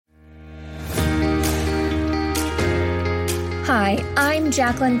Hi, I'm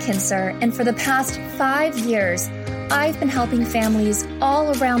Jacqueline Kinser, and for the past 5 years, I've been helping families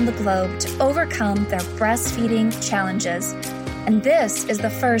all around the globe to overcome their breastfeeding challenges. And this is the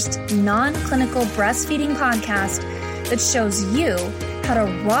first non-clinical breastfeeding podcast that shows you how to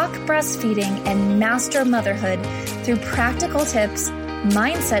rock breastfeeding and master motherhood through practical tips,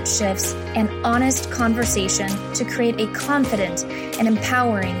 mindset shifts, and honest conversation to create a confident and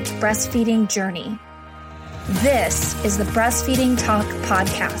empowering breastfeeding journey. This is the Breastfeeding Talk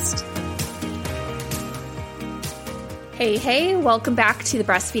Podcast. Hey, welcome back to the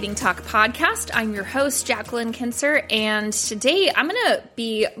Breastfeeding Talk Podcast. I'm your host, Jacqueline Kinser, and today I'm going to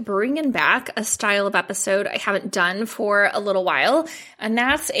be bringing back a style of episode I haven't done for a little while, and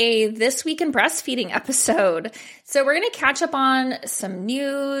that's a This Week in Breastfeeding episode. So we're going to catch up on some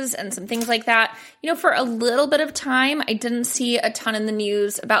news and some things like that. You know, for a little bit of time, I didn't see a ton in the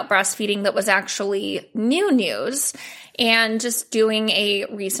news about breastfeeding that was actually new news. And just doing a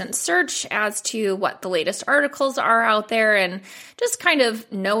recent search as to what the latest articles are out there and just kind of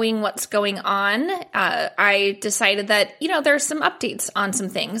knowing what's going on, I decided that, there's some updates on some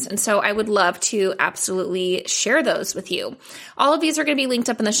things. And so I would love to absolutely share those with you. All of these are going to be linked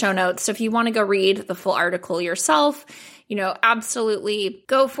up in the show notes. So if you want to go read the full article yourself, absolutely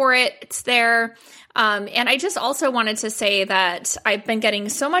go for it. It's there. And I just also wanted to say that I've been getting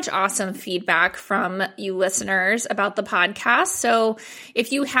so much awesome feedback from you listeners about the podcast. So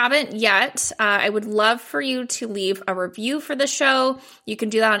if you haven't yet, I would love for you to leave a review for the show. You can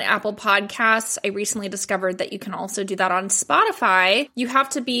do that on Apple Podcasts. I recently discovered that you can also do that on Spotify. You have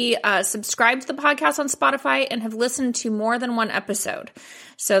to be subscribed to the podcast on Spotify and have listened to more than one episode.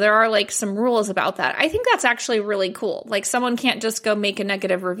 So there are some rules about that. I think that's actually really cool. Someone can't just go make a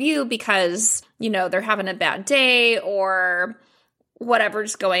negative review because, they're having a bad day or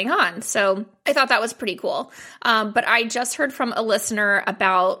whatever's going on. So I thought that was pretty cool. But I just heard from a listener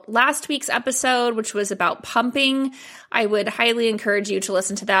about last week's episode, which was about pumping. I would highly encourage you to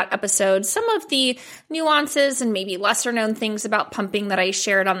listen to that episode. Some of the nuances and maybe lesser known things about pumping that I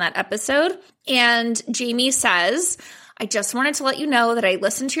shared on that episode. And Jamie says, I just wanted to let you know that I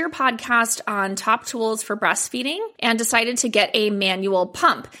listened to your podcast on top tools for breastfeeding and decided to get a manual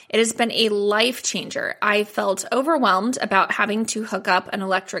pump. It has been a life changer. I felt overwhelmed about having to hook up an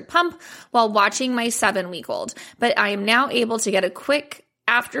electric pump while watching my 7-week-old, but I am now able to get a quick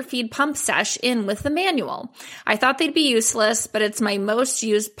after feed pump sesh in with the manual. I thought they'd be useless, but it's my most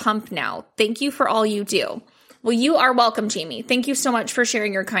used pump now. Thank you for all you do. Well, you are welcome, Jamie. Thank you so much for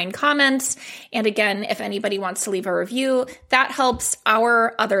sharing your kind comments. And again, if anybody wants to leave a review, that helps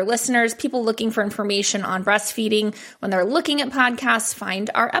our other listeners, people looking for information on breastfeeding when they're looking at podcasts,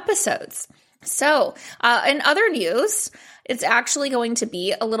 find our episodes. So, in other news, it's actually going to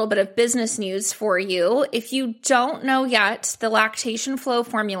be a little bit of business news for you. If you don't know yet, the Lactation Flow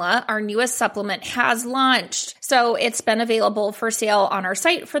Formula, our newest supplement, has launched. So it's been available for sale on our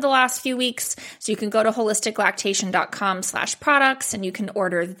site for the last few weeks. So you can go to holisticlactation.com/products and you can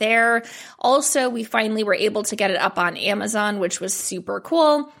order there. Also, we finally were able to get it up on Amazon, which was super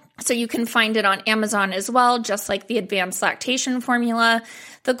cool. So you can find it on Amazon as well, just like the Advanced Lactation Formula.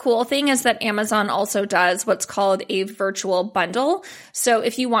 The cool thing is that Amazon also does what's called a virtual bundle. So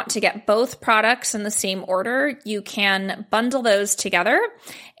if you want to get both products in the same order, you can bundle those together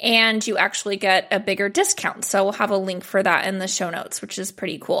and you actually get a bigger discount. So we'll have a link for that in the show notes, which is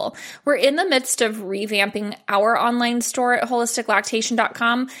pretty cool. We're in the midst of revamping our online store at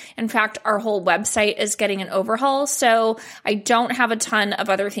holisticlactation.com. In fact, our whole website is getting an overhaul. So I don't have a ton of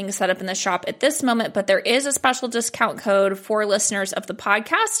other things set up in the shop at this moment, but there is a special discount code for listeners of the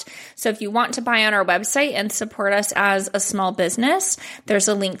podcast. So if you want to buy on our website and support us as a small business, there's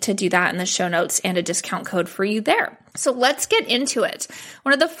a link to do that in the show notes and a discount code for you there. So let's get into it.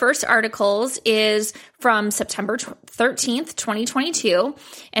 One of the first articles is from September 13th, 2022,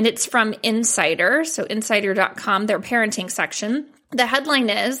 and it's from Insider. So insider.com, their parenting section. The headline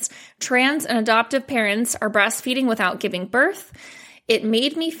is, Trans and Adoptive Parents Are Breastfeeding Without Giving Birth. It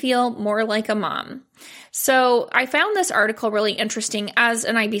made me feel more like a mom. So I found this article really interesting. As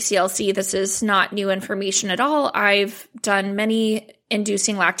an IBCLC, this is not new information at all. I've done many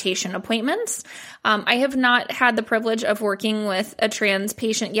inducing lactation appointments. I have not had the privilege of working with a trans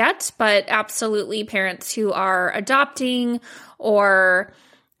patient yet, but absolutely parents who are adopting or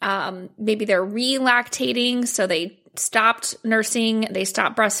maybe they're relactating, so they stopped nursing, they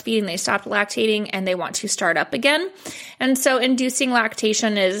stopped breastfeeding, they stopped lactating, and they want to start up again. And so inducing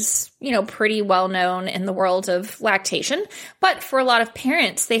lactation is, pretty well known in the world of lactation. But for a lot of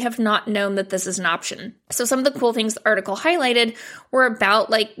parents, they have not known that this is an option. So some of the cool things the article highlighted were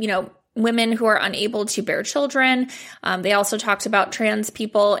about women who are unable to bear children. They also talked about trans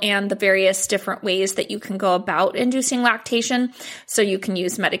people and the various different ways that you can go about inducing lactation. So you can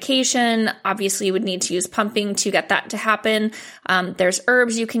use medication. Obviously, you would need to use pumping to get that to happen. There's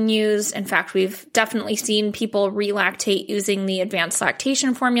herbs you can use. In fact, we've definitely seen people relactate using the advanced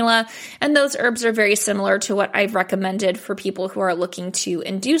lactation formula. And those herbs are very similar to what I've recommended for people who are looking to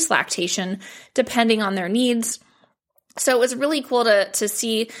induce lactation, depending on their needs. So it was really cool to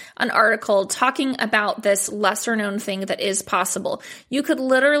see an article talking about this lesser known thing that is possible. You could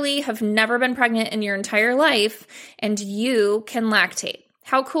literally have never been pregnant in your entire life and you can lactate.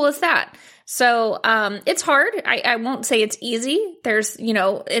 How cool is that? So it's hard. I won't say it's easy. There's,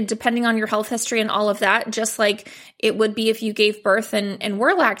 depending on your health history and all of that, just like it would be if you gave birth and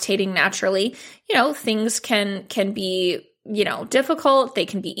were lactating naturally, things can be difficult. They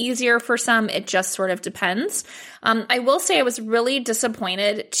can be easier for some. It just sort of depends. I will say I was really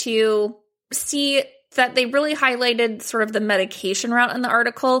disappointed to see that they really highlighted sort of the medication route in the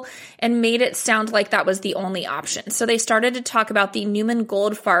article and made it sound like that was the only option. So they started to talk about the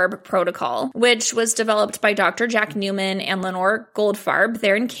Newman-Goldfarb protocol, which was developed by Dr. Jack Newman and Lenore Goldfarb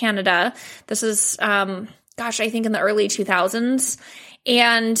there in Canada. This is, I think in the early 2000s.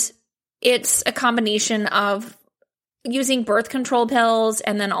 And it's a combination of using birth control pills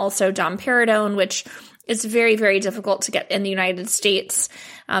and then also domperidone, which is very, very difficult to get in the United States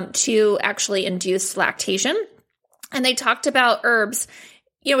to actually induce lactation. And they talked about herbs.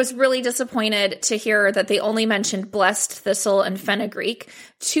 I was really disappointed to hear that they only mentioned blessed thistle and fenugreek,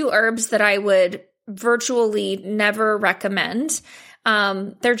 two herbs that I would virtually never recommend.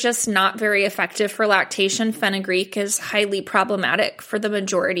 They're just not very effective for lactation. Fenugreek is highly problematic for the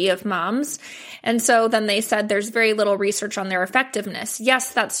majority of moms. And so then they said there's very little research on their effectiveness.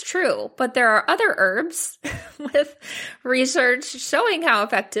 Yes, that's true, but there are other herbs with research showing how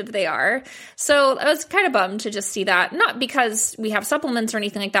effective they are. So I was kind of bummed to just see that, not because we have supplements or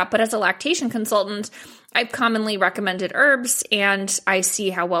anything like that, but as a lactation consultant, I've commonly recommended herbs and I see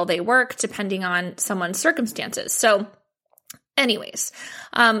how well they work depending on someone's circumstances. So anyways,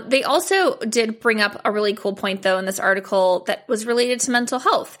 they also did bring up a really cool point, though, in this article that was related to mental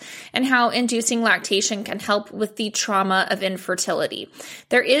health and how inducing lactation can help with the trauma of infertility.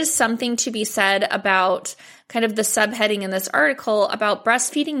 There is something to be said about kind of the subheading in this article about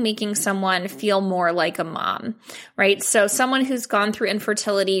breastfeeding making someone feel more like a mom, right? So someone who's gone through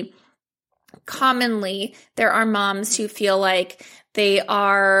infertility, commonly there are moms who feel like they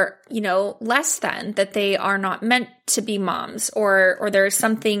are, less than, that they are not meant to be moms, or there's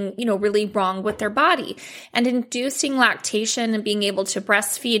something, really wrong with their body. And inducing lactation and being able to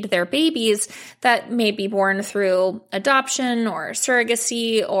breastfeed their babies that may be born through adoption or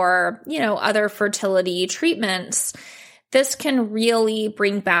surrogacy or, other fertility treatments, this can really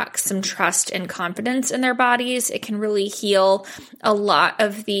bring back some trust and confidence in their bodies. It can really heal a lot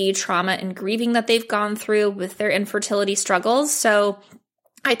of the trauma and grieving that they've gone through with their infertility struggles. So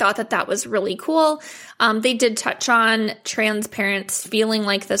I thought that was really cool. They did touch on trans parents feeling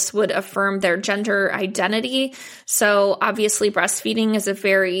like this would affirm their gender identity. So obviously breastfeeding is a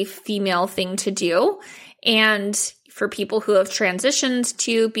very female thing to do. And for people who have transitioned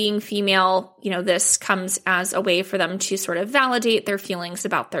to being female, this comes as a way for them to sort of validate their feelings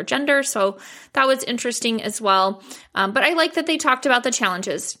about their gender. So that was interesting as well. But I like that they talked about the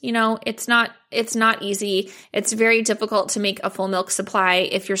challenges. It's not easy. It's very difficult to make a full milk supply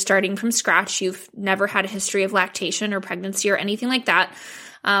if you're starting from scratch. You've never had a history of lactation or pregnancy or anything like that.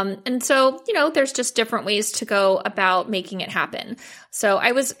 And so, there's just different ways to go about making it happen. So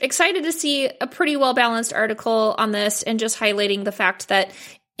I was excited to see a pretty well-balanced article on this and just highlighting the fact that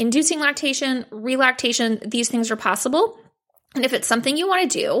inducing lactation, relactation, these things are possible. And if it's something you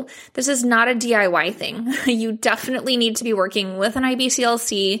want to do, this is not a DIY thing. You definitely need to be working with an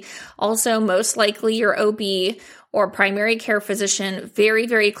IBCLC, also most likely your OB or primary care physician very,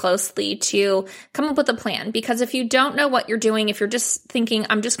 very closely to come up with a plan. Because if you don't know what you're doing, if you're just thinking,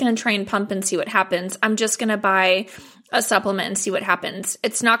 I'm just going to try and pump and see what happens, I'm just going to buy a supplement and see what happens,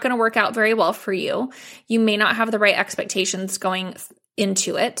 it's not going to work out very well for you. You may not have the right expectations going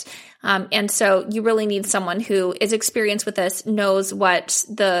into it. And so you really need someone who is experienced with this, knows what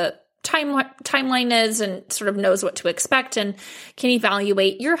the timeline is and sort of knows what to expect and can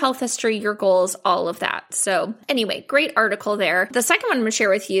evaluate your health history, your goals, all of that. So anyway, great article there. The second one I'm going to share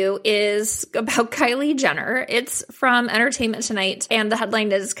with you is about Kylie Jenner. It's from Entertainment Tonight, and the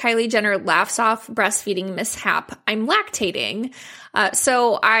headline is Kylie Jenner laughs off breastfeeding mishap. I'm lactating.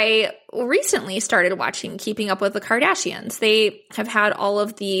 So I recently started watching Keeping Up with the Kardashians. They have had all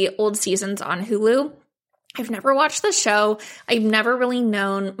of the old seasons on Hulu. I've never watched the show. I've never really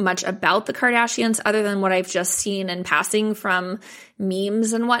known much about the Kardashians other than what I've just seen in passing from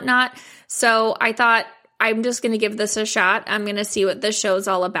memes and whatnot. So I thought, I'm just going to give this a shot. I'm going to see what this show's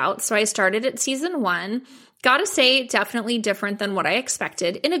all about. So I started at season 1. Gotta say, definitely different than what I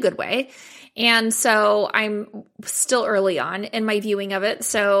expected in a good way. And so I'm still early on in my viewing of it.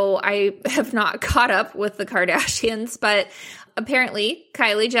 So I have not caught up with the Kardashians, but apparently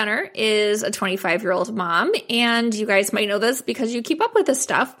Kylie Jenner is a 25-year-old mom. And you guys might know this because you keep up with this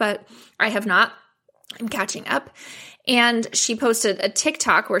stuff, but I have not. I'm catching up. And she posted a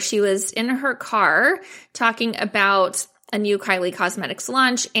TikTok where she was in her car talking about a new Kylie Cosmetics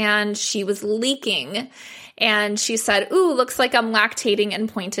launch, and she was leaking. And she said, "Ooh, looks like I'm lactating,"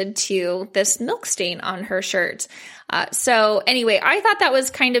 and pointed to this milk stain on her shirt. So anyway, I thought that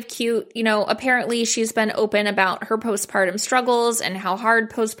was kind of cute. You know, apparently she's been open about her postpartum struggles and how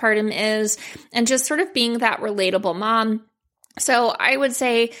hard postpartum is, and just sort of being that relatable mom. So I would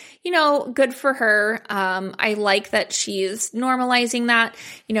say, you know, good for her. I like that she's normalizing that.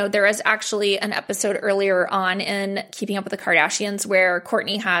 You know, there is actually an episode earlier on in Keeping Up with the Kardashians where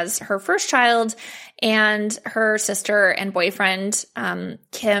Kourtney has her first child, and her sister and boyfriend,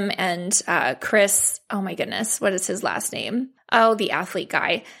 Kim and Chris, oh my goodness, what is his last name? Oh, the athlete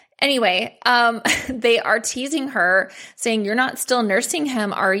guy. Anyway, they are teasing her, saying, "You're not still nursing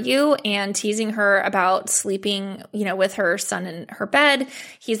him, are you?" And teasing her about sleeping, you know, with her son in her bed.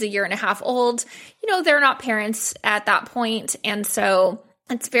 He's 1.5 years old. You know, they're not parents at that point. And so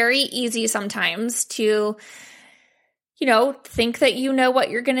it's very easy sometimes to, you know, think that you know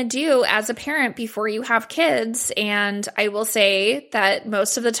what you're going to do as a parent before you have kids. And I will say that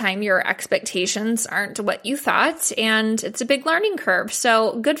most of the time your expectations aren't what you thought, and it's a big learning curve.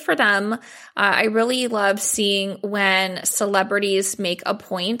 So good for them. I really love seeing when celebrities make a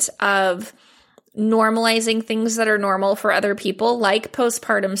point of normalizing things that are normal for other people, like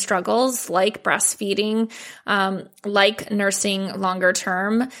postpartum struggles, like breastfeeding, like nursing longer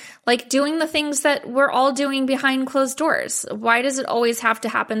term, like doing the things that we're all doing behind closed doors. Why does it always have to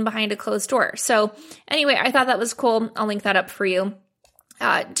happen behind a closed door? So anyway, I thought that was cool. I'll link that up for you.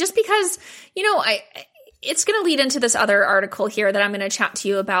 Just because, you know, it's going to lead into this other article here that I'm going to chat to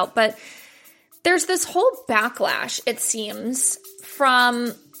you about, but there's this whole backlash, it seems,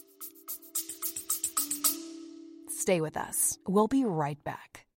 from... Stay with us. We'll be right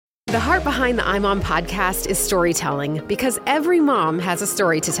back. The heart behind the iMom podcast is storytelling, because every mom has a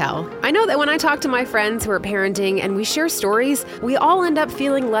story to tell. I know that when I talk to my friends who are parenting and we share stories, we all end up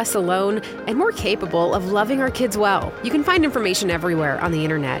feeling less alone and more capable of loving our kids well. You can find information everywhere on the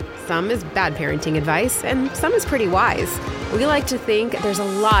internet. Some is bad parenting advice, and some is pretty wise. We like to think there's a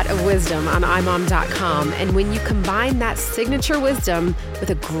lot of wisdom on imom.com, and when you combine that signature wisdom with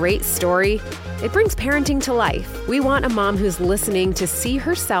a great story, it brings parenting to life. We want a mom who's listening to see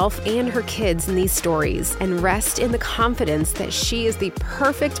herself and her kids in these stories and rest in the confidence that she is the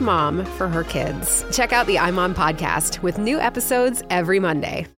perfect mom for her kids. Check out the iMom podcast with new episodes every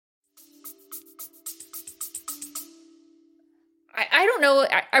Monday. I don't know.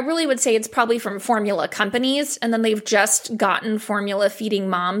 I really would say it's probably from formula companies, and then they've just gotten formula feeding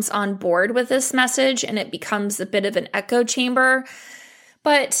moms on board with this message, and it becomes a bit of an echo chamber.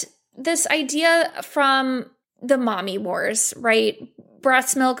 But this idea from the mommy wars, right?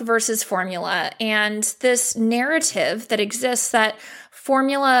 Breast milk versus formula, and this narrative that exists that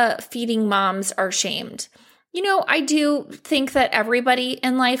formula feeding moms are shamed. You know, I do think that everybody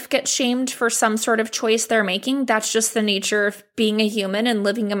in life gets shamed for some sort of choice they're making. That's just the nature of being a human and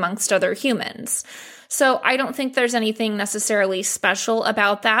living amongst other humans. So I don't think there's anything necessarily special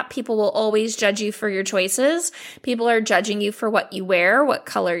about that. People will always judge you for your choices. People are judging you for what you wear, what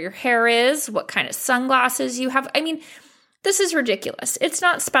color your hair is, what kind of sunglasses you have. I mean, this is ridiculous. It's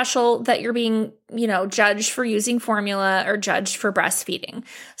not special that you're being, you know, judged for using formula or judged for breastfeeding.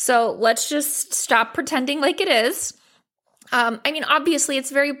 So let's just stop pretending like it is. I mean, obviously,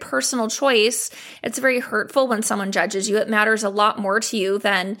 it's a very personal choice. It's very hurtful when someone judges you. It matters a lot more to you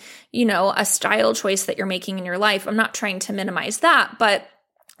than, you know, a style choice that you're making in your life. I'm not trying to minimize that, but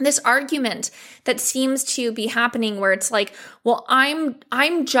this argument that seems to be happening where it's like, well,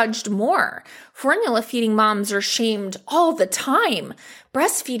 I'm judged more. Formula feeding moms are shamed all the time.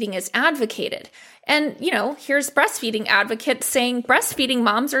 Breastfeeding is advocated. And, you know, here's breastfeeding advocates saying breastfeeding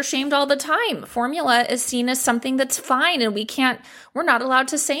moms are shamed all the time. Formula is seen as something that's fine, and we're not allowed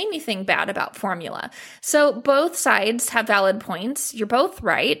to say anything bad about formula. So both sides have valid points. You're both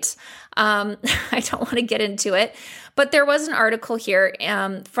right. I don't want to get into it, but there was an article here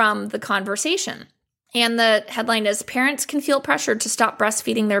from The Conversation. And the headline is, "Parents can feel pressured to stop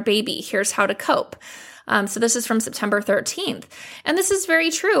breastfeeding their baby. Here's how to cope." So this is from September 13th. And this is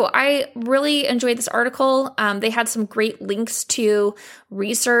very true. I really enjoyed this article. They had some great links to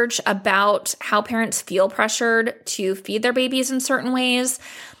research about how parents feel pressured to feed their babies in certain ways,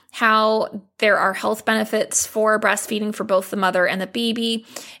 how there are health benefits for breastfeeding for both the mother and the baby.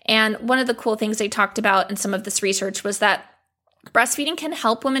 And one of the cool things they talked about in some of this research was that breastfeeding can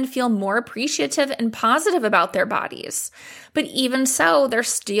help women feel more appreciative and positive about their bodies. But even so, they're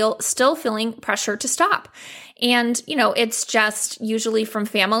still feeling pressure to stop. And, it's just usually from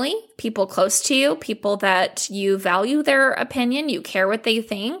family, people close to you, people that you value their opinion, you care what they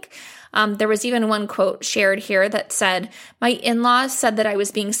think. There was even one quote shared here that said, "My in-laws said that I was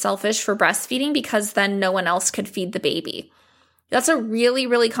being selfish for breastfeeding because then no one else could feed the baby." That's a really,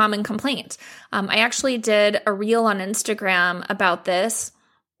 really common complaint. I actually did a reel on Instagram about this,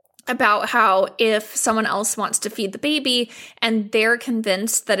 about how if someone else wants to feed the baby and they're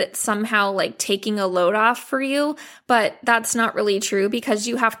convinced that it's somehow like taking a load off for you, but that's not really true because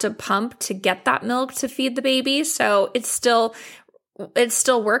you have to pump to get that milk to feed the baby. So it's still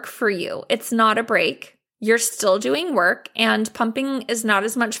work for you. It's not a break. You're still doing work, and pumping is not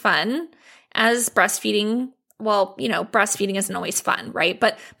as much fun as breastfeeding. Well, breastfeeding isn't always fun, right?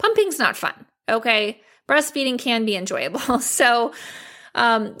 But pumping's not fun, okay? Breastfeeding can be enjoyable. So,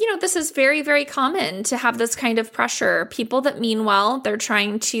 this is very, very common to have this kind of pressure. People that mean well, they're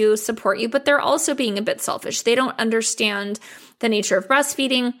trying to support you, but they're also being a bit selfish. They don't understand the nature of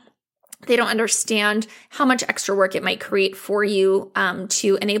breastfeeding. They don't understand how much extra work it might create for you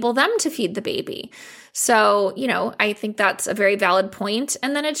to enable them to feed the baby. So, I think that's a very valid point.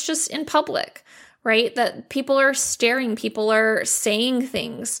 And then it's just in public, right? That people are staring, people are saying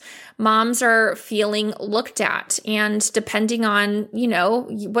things, moms are feeling looked at, and depending on,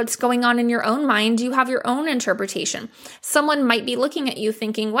 what's going on in your own mind, you have your own interpretation. Someone might be looking at you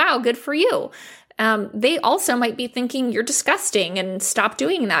thinking, wow, good for you. They also might be thinking you're disgusting and stop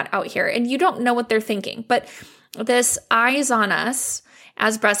doing that out here. And you don't know what they're thinking. But this eyes on us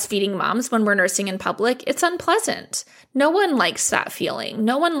as breastfeeding moms when we're nursing in public, it's unpleasant. No one likes that feeling.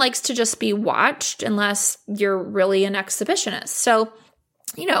 No one likes to just be watched unless you're really an exhibitionist. So,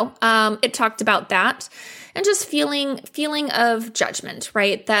 it talked about that and just feeling of judgment,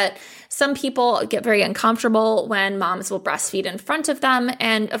 right? That some people get very uncomfortable when moms will breastfeed in front of them.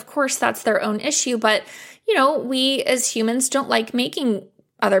 And of course, that's their own issue. But, we as humans don't like making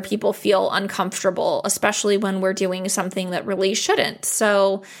other people feel uncomfortable, especially when we're doing something that really shouldn't.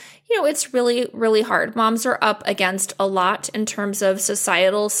 So, it's really, really hard. Moms are up against a lot in terms of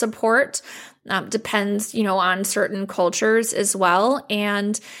societal support. Depends, on certain cultures as well.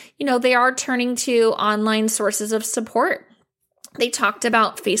 And, they are turning to online sources of support. They talked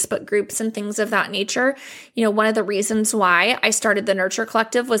about Facebook groups and things of that nature. One of the reasons why I started the Nurture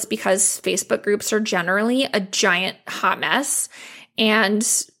Collective was because Facebook groups are generally a giant hot mess and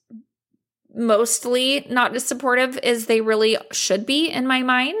mostly not as supportive as they really should be in my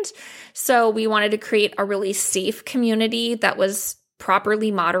mind. So we wanted to create a really safe community that was properly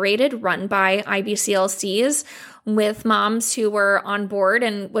moderated, run by IBCLCs, with moms who were on board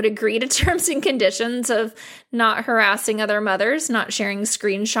and would agree to terms and conditions of not harassing other mothers, not sharing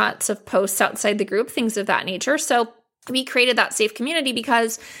screenshots of posts outside the group, things of that nature. So we created that safe community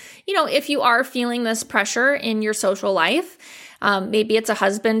because, if you are feeling this pressure in your social life, maybe it's a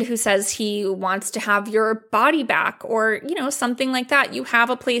husband who says he wants to have your body back or, something like that. You have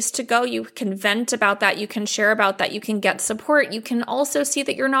a place to go. You can vent about that. You can share about that. You can get support. You can also see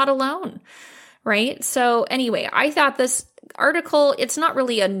that you're not alone, right? So anyway, I thought this article, it's not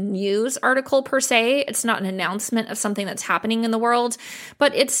really a news article per se. It's not an announcement of something that's happening in the world,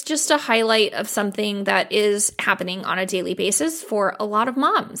 but it's just a highlight of something that is happening on a daily basis for a lot of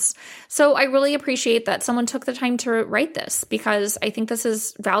moms. So I really appreciate that someone took the time to write this because I think this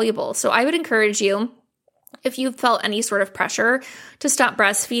is valuable. So I would encourage you, if you've felt any sort of pressure to stop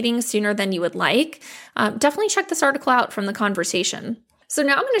breastfeeding sooner than you would like, definitely check this article out from The Conversation. So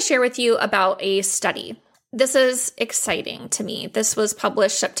now I'm going to share with you about a study. This is exciting to me. This was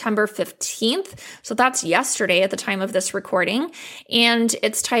published September 15th. So that's yesterday at the time of this recording. And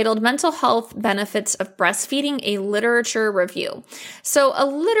it's titled Mental Health Benefits of Breastfeeding, a Literature Review. So a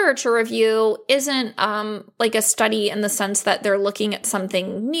literature review isn't like a study in the sense that they're looking at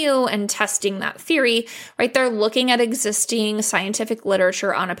something new and testing that theory, right? They're looking at existing scientific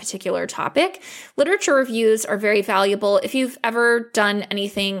literature on a particular topic. Literature reviews are very valuable. If you've ever done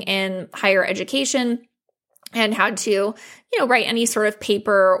anything in higher education, and had to, write any sort of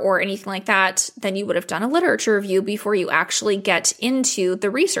paper or anything like that, then you would have done a literature review before you actually get into the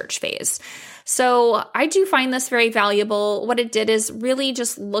research phase. So I do find this very valuable. What it did is really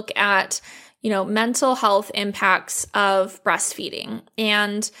just look at, mental health impacts of breastfeeding.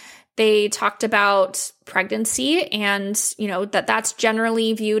 And they talked about pregnancy and, that's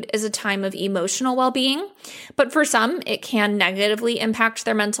generally viewed as a time of emotional well-being. But for some, it can negatively impact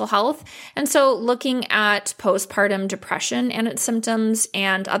their mental health. And so looking at postpartum depression and its symptoms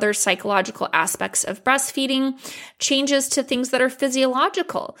and other psychological aspects of breastfeeding, changes to things that are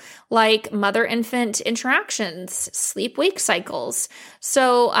physiological, like mother-infant interactions, sleep-wake cycles.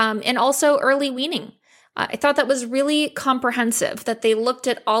 So, and also early weaning. I thought that was really comprehensive, that they looked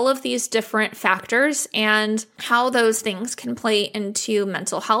at all of these different factors and how those things can play into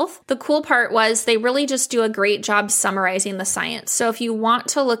mental health. The cool part was they really just do a great job summarizing the science. So if you want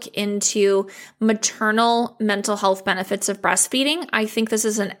to look into maternal mental health benefits of breastfeeding, I think this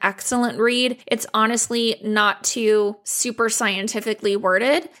is an excellent read. It's honestly not too super scientifically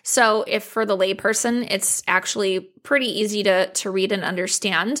worded. So if for the layperson, it's actually pretty easy to read and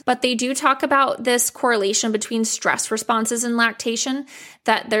understand. But they do talk about this correlation between stress responses and lactation,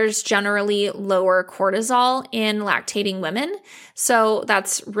 that there's generally lower cortisol in lactating women. So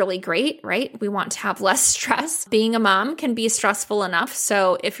that's really great, right? We want to have less stress. Being a mom can be stressful enough.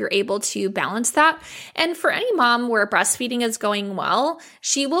 So if you're able to balance that, and for any mom where breastfeeding is going well,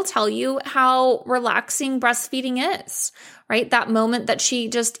 she will tell you how relaxing breastfeeding is, right? That moment that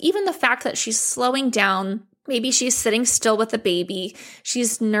even the fact that she's slowing down, maybe she's sitting still with the baby,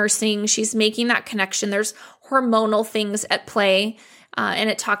 she's nursing, she's making that connection. There's hormonal things at play, and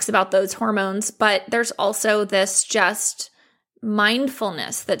it talks about those hormones, but there's also this just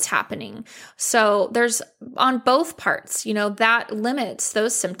mindfulness that's happening. So there's on both parts, that limits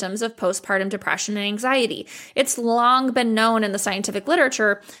those symptoms of postpartum depression and anxiety. It's long been known in the scientific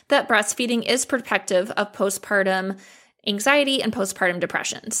literature that breastfeeding is protective of postpartum anxiety and postpartum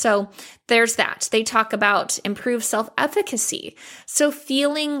depression. So there's that. They talk about improved self-efficacy. So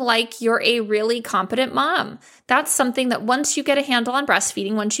feeling like you're a really competent mom. That's something that once you get a handle on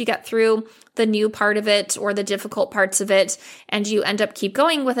breastfeeding, once you get through the new part of it or the difficult parts of it, and you end up keep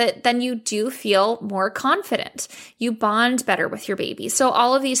going with it, then you do feel more confident. You bond better with your baby. So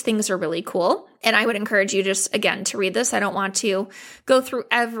all of these things are really cool. And I would encourage you just, again, to read this. I don't want to go through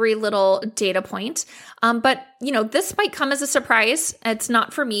every little data point. But, this might come as a surprise. It's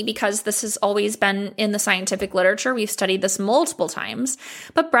not for me because this has always been in the scientific literature. We've studied this multiple times.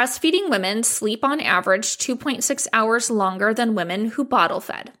 But breastfeeding women sleep on average 2.6 hours longer than women who bottle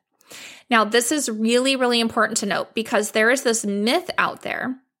fed. Now, this is really, really important to note because there is this myth out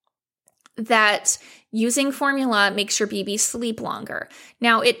there that using formula makes your baby sleep longer.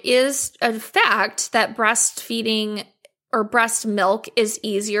 Now, it is a fact that breastfeeding or breast milk is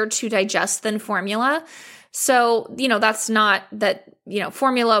easier to digest than formula. So, that's not that,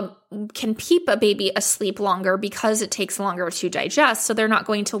 formula can keep a baby asleep longer because it takes longer to digest. So they're not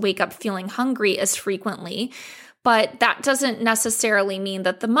going to wake up feeling hungry as frequently. But that doesn't necessarily mean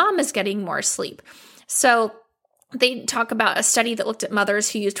that the mom is getting more sleep. So they talk about a study that looked at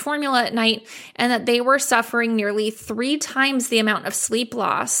mothers who used formula at night and that they were suffering nearly 3 times the amount of sleep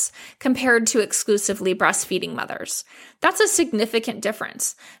loss compared to exclusively breastfeeding mothers. That's a significant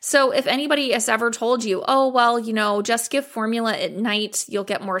difference. So if anybody has ever told you, oh, well, just give formula at night, you'll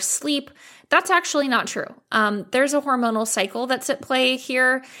get more sleep, that's actually not true. There's a hormonal cycle that's at play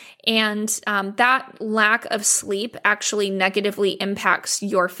here, and that lack of sleep actually negatively impacts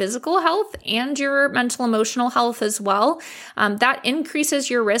your physical health and your mental emotional health as well. That increases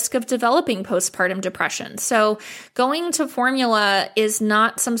your risk of developing postpartum depression. So going to formula is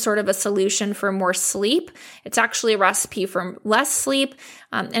not some sort of a solution for more sleep. It's actually a recipe for less sleep.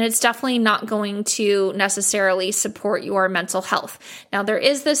 And it's definitely not going to necessarily support your mental health. Now, there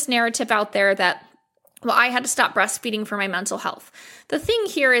is this narrative out there that, well, I had to stop breastfeeding for my mental health. The thing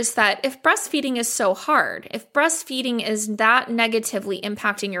here is that if breastfeeding is so hard, if breastfeeding is that negatively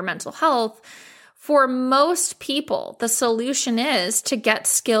impacting your mental health, for most people, the solution is to get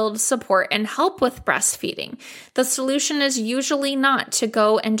skilled support and help with breastfeeding. The solution is usually not to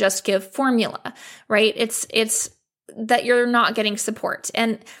go and just give formula, right? It's that you're not getting support.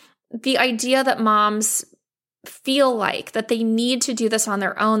 And the idea that moms feel like that they need to do this on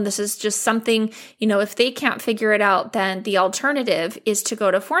their own, this is just something, if they can't figure it out, then the alternative is to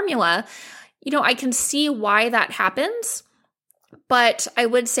go to formula. I can see why that happens, but I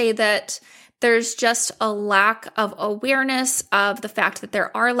would say that there's just a lack of awareness of the fact that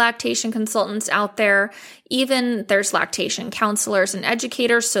there are lactation consultants out there. Even there's lactation counselors and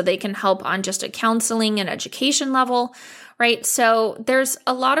educators, so they can help on just a counseling and education level, right? So there's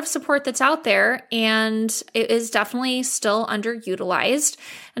a lot of support that's out there, and it is definitely still underutilized.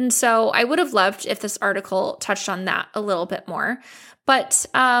 And so I would have loved if this article touched on that a little bit more. But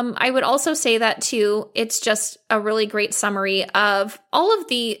I would also say that too, it's just a really great summary of all of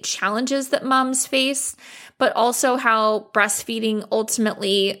the challenges that moms face, but also how breastfeeding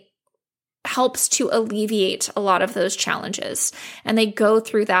ultimately helps to alleviate a lot of those challenges. And they go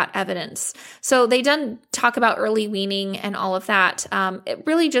through that evidence. So they done talk about early weaning and all of that. It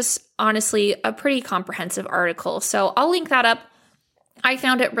really just honestly a pretty comprehensive article. So I'll link that up. I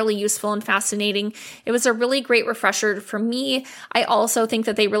found it really useful and fascinating. It was a really great refresher for me. I also think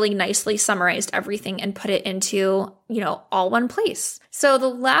that they really nicely summarized everything and put it into, all one place. So the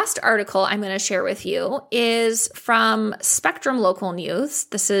last article I'm going to share with you is from Spectrum Local News.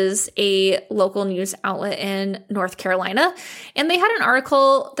 This is a local news outlet in North Carolina. And they had an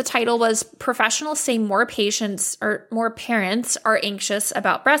article, the title was "Professionals Say More Parents Are Anxious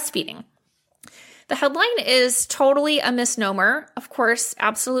About Breastfeeding." The headline is totally a misnomer, of course,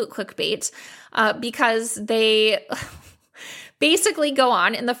 absolute clickbait, because they basically go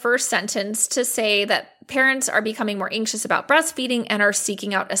on in the first sentence to say that parents are becoming more anxious about breastfeeding and are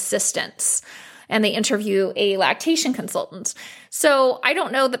seeking out assistance. And they interview a lactation consultant. So I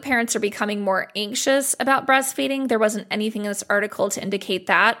don't know that parents are becoming more anxious about breastfeeding. There wasn't anything in this article to indicate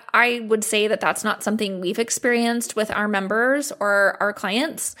that. I would say that that's not something we've experienced with our members or our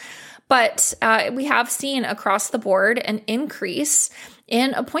clients. But we have seen across the board an increase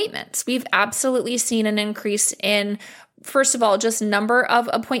in appointments. We've absolutely seen an increase in, first of all, just number of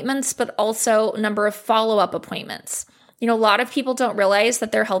appointments, but also number of follow-up appointments. A lot of people don't realize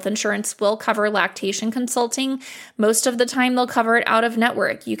that their health insurance will cover lactation consulting. Most of the time, they'll cover it out of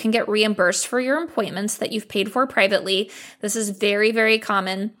network. You can get reimbursed for your appointments that you've paid for privately. This is very, very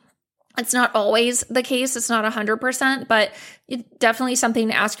common. It's not always the case. It's not 100%, but it's definitely something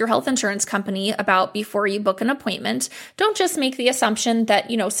to ask your health insurance company about before you book an appointment. Don't just make the assumption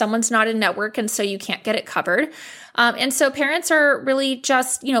that, someone's not in network and so you can't get it covered. And so parents are really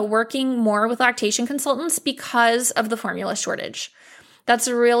just, working more with lactation consultants because of the formula shortage. That's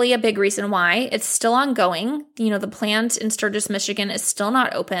really a big reason why. It's still ongoing. The plant in Sturgis, Michigan is still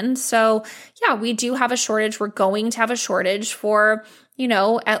not open. So yeah, we do have a shortage. We're going to have a shortage for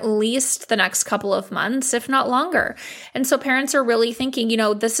at least the next couple of months, if not longer. And so parents are really thinking,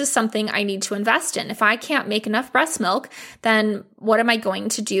 this is something I need to invest in. If I can't make enough breast milk, then what am I going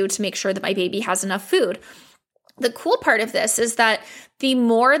to do to make sure that my baby has enough food? The cool part of this is that the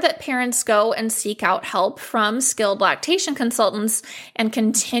more that parents go and seek out help from skilled lactation consultants and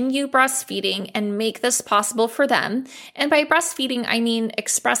continue breastfeeding and make this possible for them, and by breastfeeding, I mean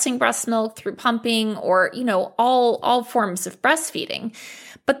expressing breast milk through pumping or, all forms of breastfeeding.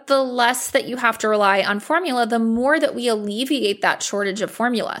 But the less that you have to rely on formula, the more that we alleviate that shortage of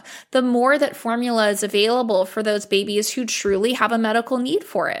formula, the more that formula is available for those babies who truly have a medical need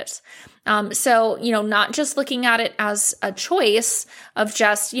for it. So, not just looking at it as a choice of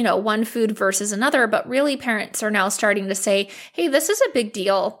just, one food versus another, but really parents are now starting to say, hey, this is a big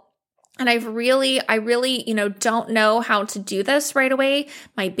deal. And I really, don't know how to do this right away.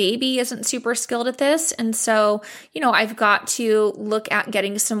 My baby isn't super skilled at this. And so, I've got to look at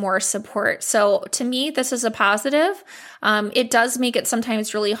getting some more support. So to me, this is a positive. It does make it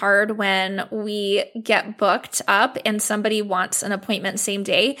sometimes really hard when we get booked up and somebody wants an appointment same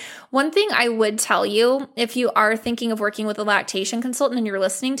day. One thing I would tell you, if you are thinking of working with a lactation consultant and you're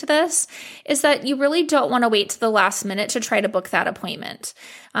listening to this, is that you really don't want to wait to the last minute to try to book that appointment.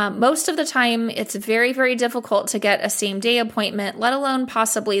 Most of the time, it's very, very difficult to get a same day appointment, let alone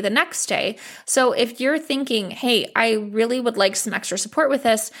possibly the next day. So if you're thinking, hey, I really would like some extra support with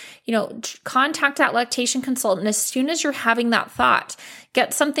this, contact that lactation consultant as soon as you're having that thought.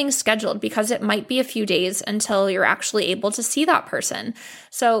 Get something scheduled because it might be a few days until you're actually able to see that person.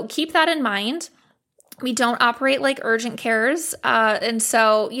 So keep that in mind. We don't operate like urgent cares. And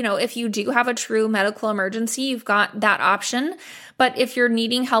so, if you do have a true medical emergency, you've got that option. But if you're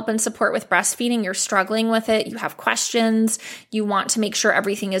needing help and support with breastfeeding, you're struggling with it, you have questions, you want to make sure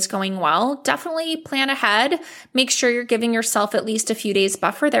everything is going well, definitely plan ahead. Make sure you're giving yourself at least a few days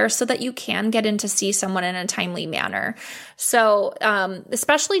buffer there so that you can get in to see someone in a timely manner. So,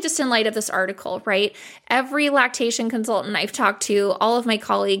 especially just in light of this article, right? Every lactation consultant I've talked to, all of my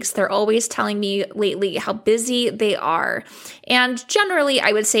colleagues, they're always telling me lately how busy they are. And generally,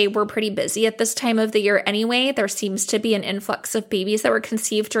 I would say we're pretty busy at this time of the year anyway. There seems to be an influx of babies that were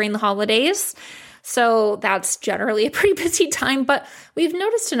conceived during the holidays. So that's generally a pretty busy time, but we've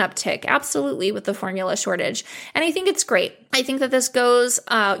noticed an uptick, absolutely, with the formula shortage. And I think it's great. I think that this goes,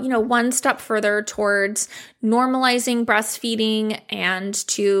 one step further towards normalizing breastfeeding and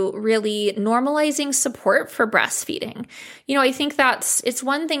to really normalizing support for breastfeeding. I think it's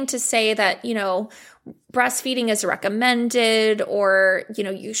one thing to say that, breastfeeding is recommended, or,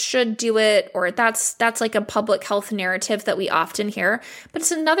 you should do it, or that's like a public health narrative that we often hear. But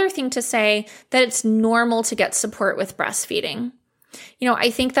it's another thing to say that it's normal to get support with breastfeeding.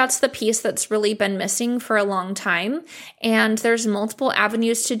 I think that's the piece that's really been missing for a long time. And there's multiple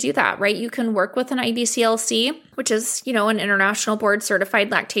avenues to do that, right? You can work with an IBCLC, which is, an international board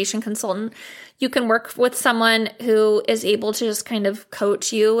certified lactation consultant. You can work with someone who is able to just kind of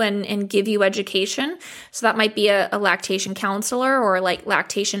coach you and give you education. So that might be a lactation counselor or like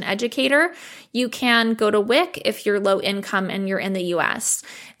lactation educator. You can go to WIC if you're low income and you're in the US.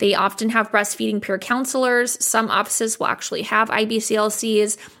 They often have breastfeeding peer counselors. Some offices will actually have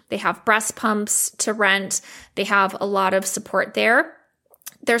IBCLCs. They have breast pumps to rent. They have a lot of support there.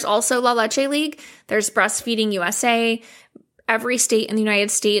 There's also La Leche League. There's Breastfeeding USA. Every state in the United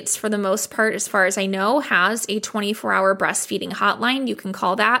States, for the most part, as far as I know, has a 24-hour breastfeeding hotline. You can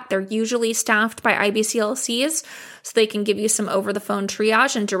call that. They're usually staffed by IBCLCs, so they can give you some over-the-phone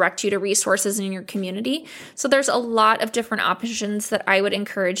triage and direct you to resources in your community. So there's a lot of different options that I would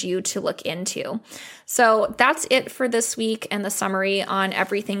encourage you to look into. So that's it for this week and the summary on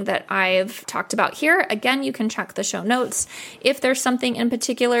everything that I've talked about here. Again, you can check the show notes if there's something in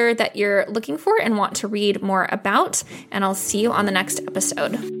particular that you're looking for and want to read more about, and I'll see you on the next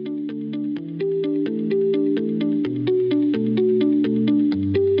episode.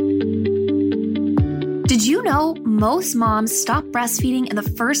 Did you know most moms stop breastfeeding in the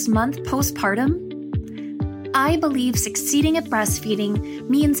first month postpartum? I believe succeeding at breastfeeding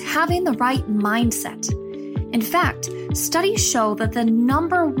means having the right mindset. In fact, studies show that the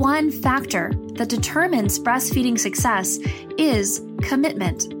number one factor that determines breastfeeding success is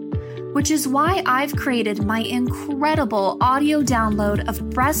commitment, which is why I've created my incredible audio download of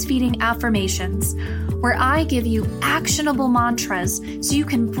breastfeeding affirmations, where I give you actionable mantras so you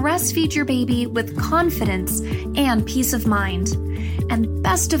can breastfeed your baby with confidence and peace of mind. And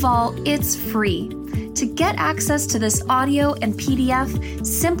best of all, it's free. To get access to this audio and PDF,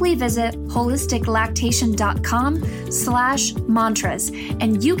 simply visit holisticlactation.com/mantras,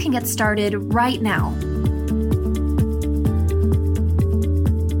 and you can get started right now.